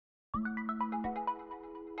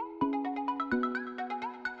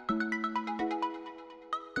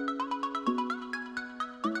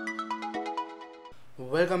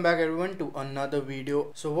Welcome back everyone to another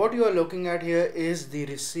video. So what you are looking at here is the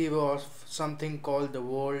receiver of something called the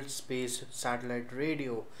World Space Satellite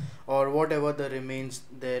Radio, or whatever the remains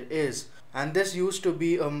there is. And this used to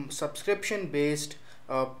be a subscription based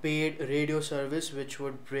paid radio service which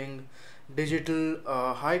would bring digital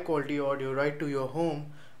high quality audio right to your home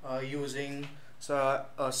using a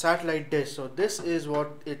satellite dish. So this is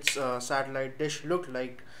what its satellite dish looked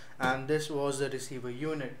like, and this was the receiver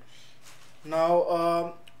unit.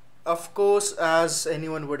 Now, of course, as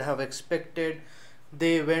anyone would have expected,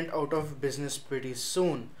 they went out of business pretty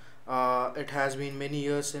soon. It has been many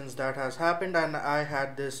years since that has happened, and I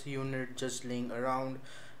had this unit just laying around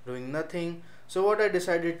doing nothing. So, what I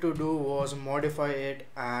decided to do was modify it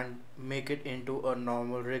and make it into a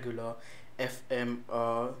normal, regular FM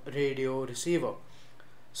radio receiver.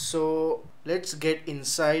 So, let's get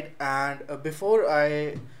inside, and before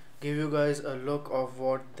I give you guys a look of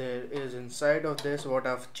what there is inside of this, what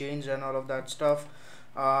I've changed and all of that stuff.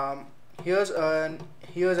 um, here's an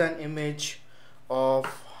image of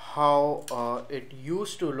how it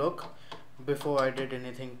used to look before I did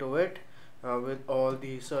anything to it, with all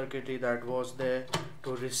the circuitry that was there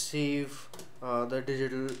to receive the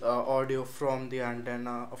digital audio from the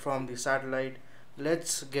antenna, from the satellite.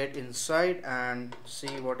 Let's get inside and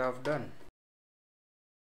see what I've done.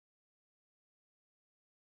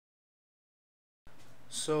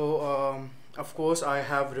 So of course I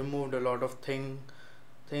have removed a lot of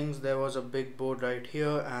things. There was a big board right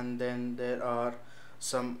here, and then there are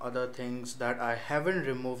some other things that I haven't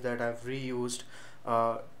removed that I've reused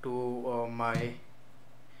to my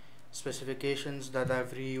specifications, that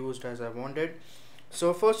I've reused as I wanted.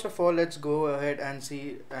 So first of all, let's go ahead and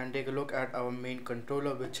see and take a look at our main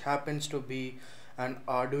controller, which happens to be an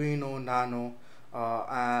Arduino Nano.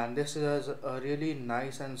 And this is a really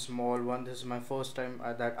nice and small one. This is my first time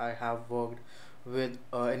that I have worked with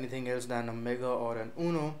anything else than a Mega or an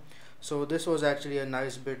Uno. So this was actually a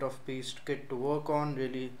nice bit of piece kit to work on,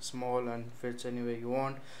 really small and fits anywhere you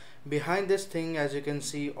want. Behind this thing, as you can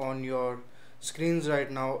see on your screens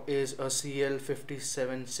right now, is a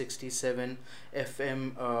CL5767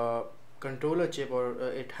 FM controller chip, or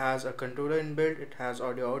it has a controller inbuilt. It has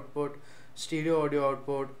audio output, stereo audio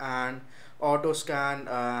output, and auto scan,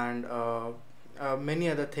 and many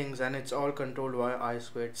other things, and it's all controlled via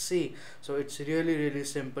I2C. So it's really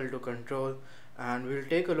simple to control, and we'll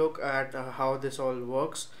take a look at how this all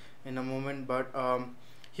works in a moment. But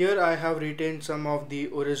here I have retained some of the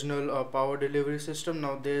original power delivery system.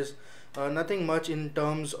 Now there's nothing much in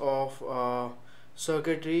terms of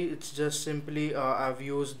circuitry. It's just simply I've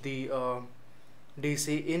used the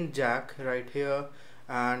DC in jack right here,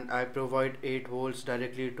 and I provide 8 volts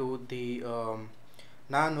directly to the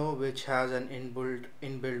Nano, which has an inbuilt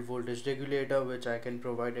voltage regulator, which I can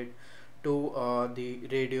provide it to the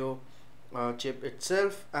radio chip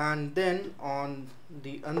itself. And then on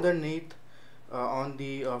the underneath, on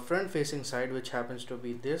the front facing side, which happens to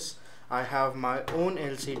be this, I have my own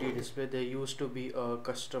LCD display. There used to be a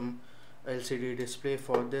custom LCD display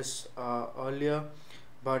for this earlier,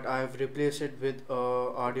 but I've replaced it with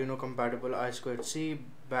Arduino compatible I2C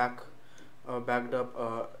backed up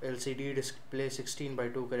LCD display, 16 by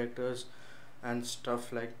 2 characters and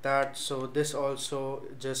stuff like that. So this also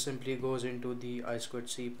just simply goes into the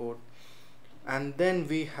I2C port. And then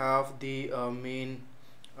we have the main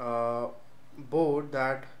board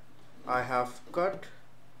that I have cut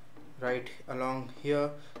right along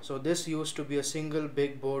here. So this used to be a single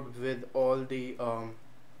big board with all the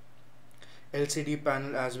LCD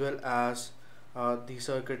panel as well as the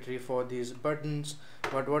circuitry for these buttons.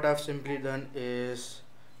 But what I've simply done is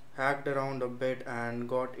hacked around a bit and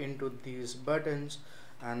got into these buttons,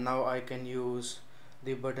 and now I can use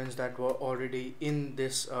the buttons that were already in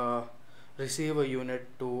this receiver unit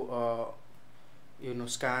to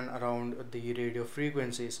scan around the radio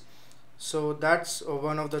frequencies. So that's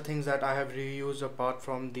one of the things that I have reused apart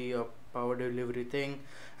from the power delivery thing.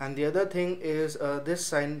 And the other thing is this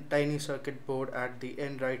tiny circuit board at the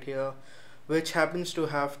end right here, which happens to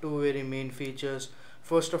have two very main features.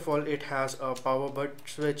 First of all, it has a power button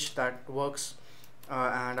switch that works,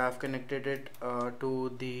 and I've connected it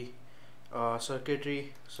to the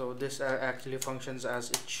circuitry, so this actually functions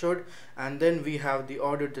as it should. And then we have the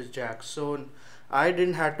audio jack, so I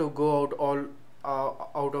didn't have to go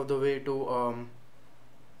out of the way to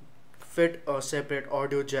fit a separate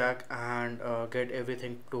audio jack and get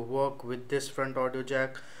everything to work with this front audio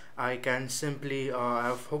jack. I can simply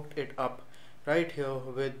I've hooked it up right here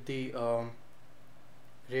with the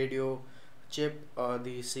radio chip,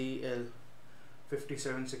 the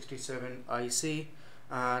CL5767 IC,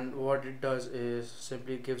 and what it does is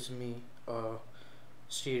simply gives me a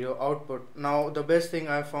stereo output. Now the best thing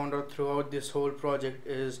I found out throughout this whole project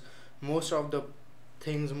is most of the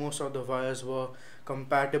most of the wires were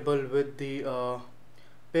compatible with the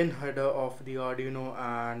pin header of the Arduino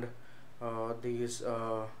and these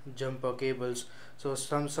jumper cables. So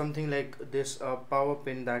something like this power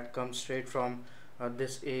pin that comes straight from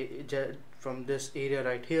from this area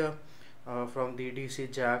right here, from the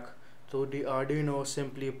DC jack to the Arduino,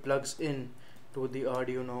 simply plugs in to the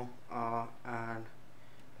Arduino, and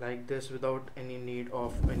like this, without any need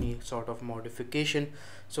of any sort of modification.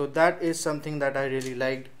 So that is something that I really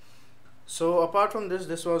liked. So apart from this,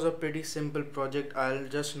 this was a pretty simple project. I'll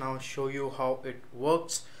just now show you how it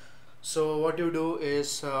works. So what you do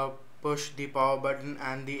is push the power button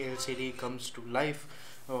and the LCD comes to life.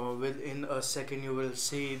 Within a second you will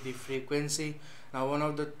see the frequency. Now one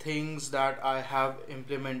of the things that I have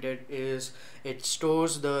implemented is it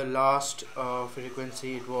stores the last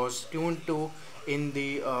frequency it was tuned to in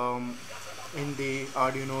the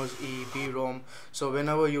Arduino's EEPROM. So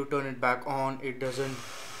whenever you turn it back on, it doesn't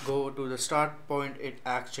go to the start point, it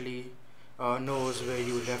actually knows where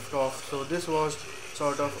you left off. So this was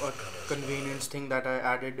sort of a convenience thing that I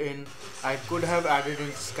added in. I could have added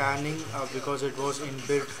in scanning because it was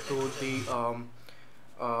inbuilt to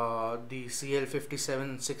the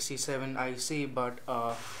CL5767 IC, but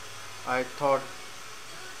I thought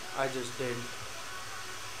I just did.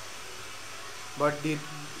 But the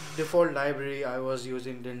default library I was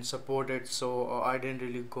using didn't support it, so I didn't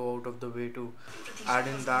really go out of the way to add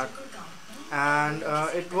in that, and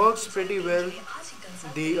it works pretty well.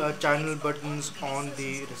 The channel buttons on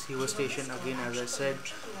the receiver station, again as I said,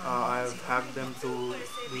 I've hacked them to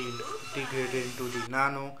be integrated into the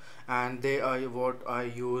nano, and they are what I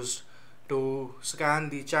used to scan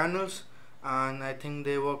the channels, and I think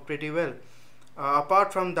they work pretty well.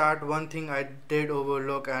 Apart from that, one thing I did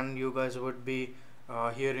overlook, and you guys would be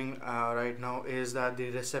hearing right now, is that the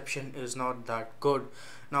reception is not that good.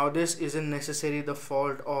 Now this isn't necessarily the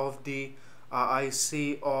fault of the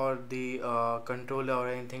IC or the controller or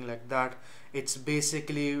anything like that. It's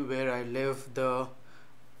basically where I live, the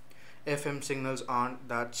FM signals aren't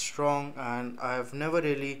that strong, and I've never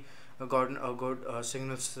really gotten a good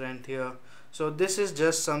signal strength here. So this is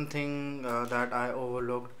just something that I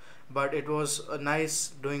overlooked, but it was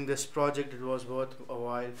nice doing this project. It was worth a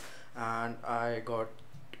while, and I got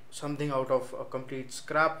something out of a complete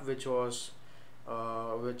scrap, which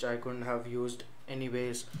I couldn't have used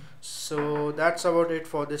anyways. So that's about it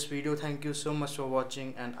for this video. Thank you so much for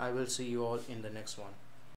watching, and I will see you all in the next one.